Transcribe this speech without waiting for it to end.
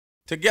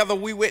Together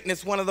we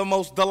witness one of the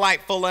most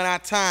delightful in our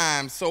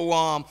time. So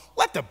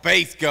let the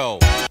bass go.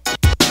 Now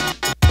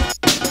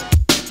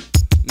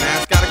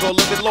it's gotta go a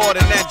little bit lower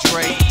than that,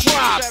 Dre.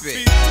 Drop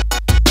it.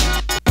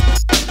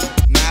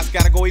 Now it's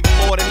gotta go even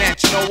lower than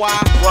that. You know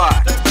why?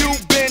 Why?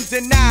 You've been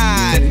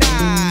denied.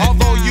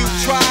 Although you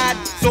tried,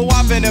 so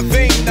I've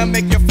intervened to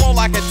make you flow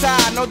like a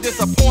tide. No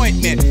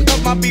disappointment,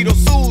 cause my beat will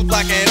soothe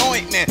like an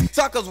ointment.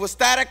 Suckers with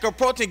static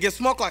approach and get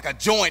smoked like a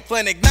joint.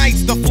 Flint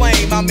ignites the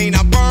flame, I mean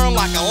I burn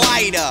like a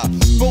lighter.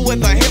 But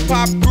with a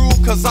hip-hop groove,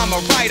 cause I'm a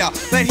writer.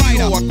 Let he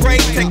who are great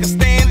take a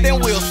stand, then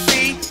we'll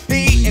see.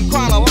 He in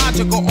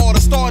chronological order,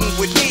 starting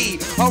with me.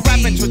 A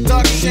rap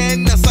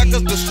introduction, a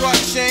sucker's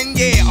destruction.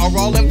 Yeah, a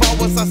rolling ball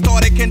once I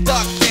started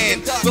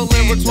conducting. The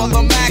lyrics were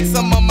the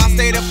maximum, I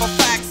stated for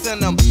facts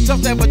in them.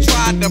 Just never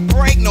tried to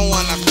break, no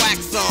one I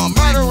whack some.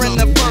 Murder in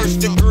the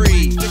first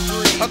degree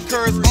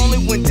occurs only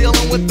when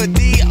dealing with the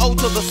D.O.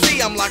 to the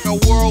C. I'm like a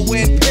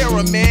whirlwind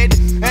pyramid,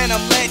 and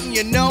I'm letting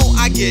you know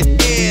I get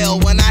ill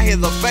when I hear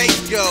the bass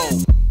go.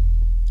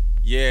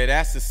 Yeah,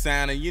 that's the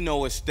sound, and you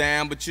know it's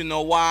down, but you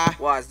know why?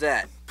 Why's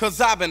that? Cause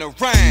I've been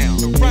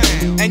around,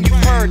 and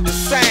you've heard the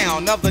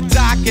sound of the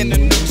doc and the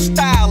new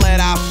style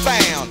that I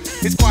found.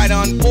 It's quite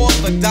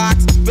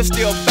unorthodox, but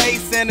still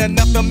bassing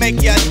enough to make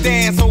you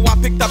dance. So I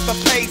picked up the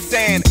pace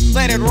and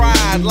let it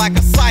ride like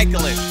a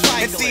cyclist.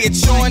 And see it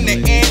showing the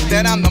end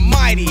that I'm the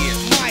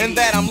mightiest, and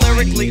that I'm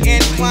lyrically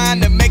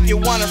inclined to make you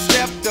wanna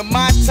step to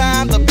my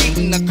time. The beat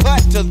and the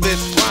cut to this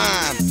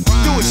rhyme.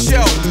 Do a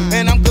show,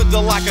 and I'm good to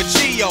like a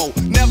Geo.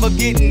 Never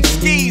getting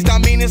skeezed, I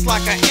mean it's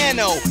like a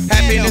NO.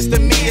 Happiness to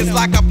me is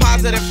like a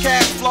positive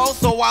cash flow,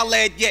 so I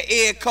let your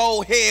ear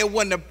cold hear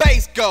when the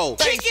bass go.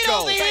 Kick it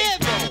over here,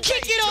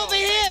 kick it over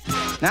here.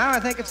 Now I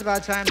think it's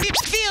about time to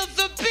feel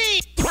the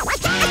beat.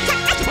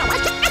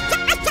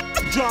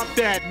 Drop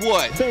that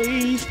what?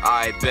 Bass.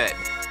 I bet.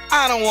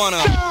 I don't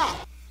wanna.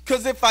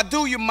 Cause if I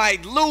do, you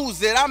might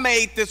lose it. I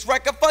made this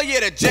record for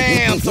you to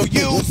jam, so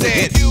use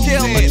it.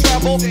 Kill the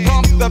treble,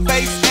 pump the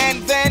bass,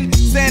 and then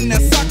send the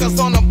suckers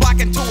on the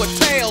block into a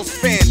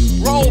tailspin.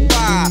 Roll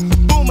by,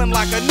 booming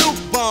like a nuke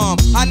bomb.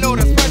 I know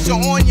there's pressure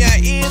on your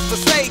ears, but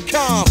stay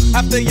calm.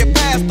 After you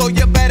pass, though,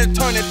 you better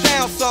turn it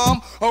down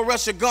some, or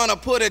else you're gonna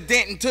put a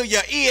dent into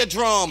your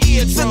eardrum.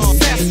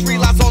 Success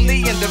relies on the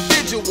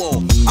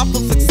individual. I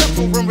feel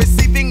successful in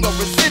receiving a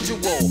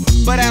residual.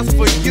 But as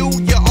for you,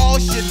 you all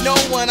should know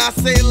when I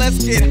say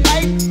let's get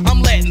hype,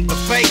 I'm letting the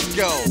bass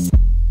go.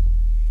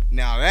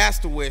 Now that's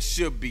the way it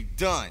should be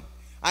done.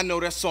 I know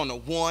that's on the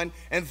one,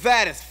 and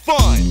that is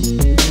fun.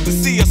 To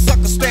see a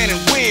sucker standing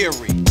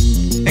weary,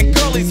 and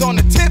girlies on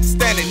the tip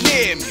standing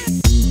near me.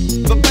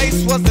 The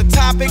bass was the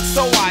topic,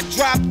 so I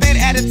dropped it,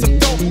 added some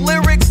dope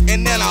lyrics,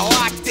 and then I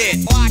locked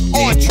it.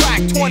 On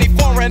track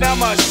 24 in a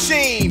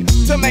machine,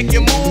 to make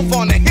you move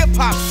on the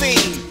hip-hop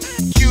scene.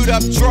 Queued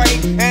up Dre,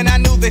 and I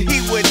knew that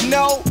he would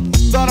know.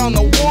 Thought on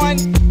the one,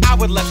 I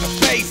would let the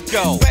bass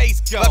go.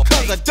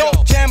 Because a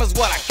dope jam is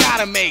what I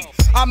gotta make.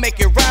 I make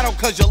it rattle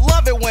cause you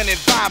love it when it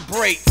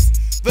vibrates.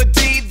 The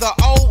D, the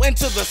O,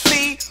 into the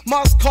C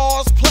must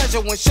cause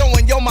pleasure when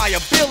showing you my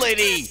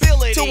ability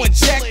to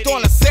inject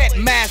on a set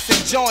mass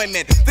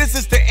enjoyment. This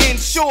is to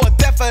ensure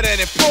definite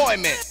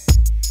employment.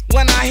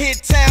 When I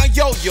hit town,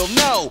 yo, you'll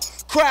know.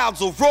 Crowds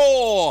will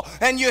roar,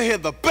 and you'll hear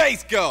the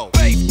bass go.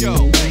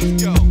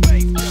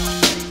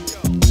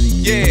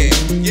 Yeah,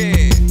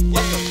 yeah,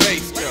 let the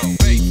bass go.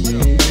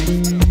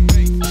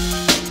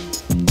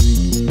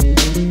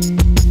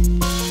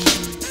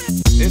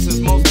 This is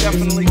most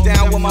definitely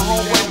down with my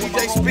homeboy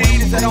DJ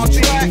Speed. Is that on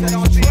track?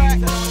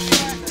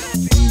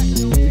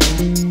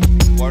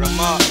 Word 'em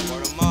up.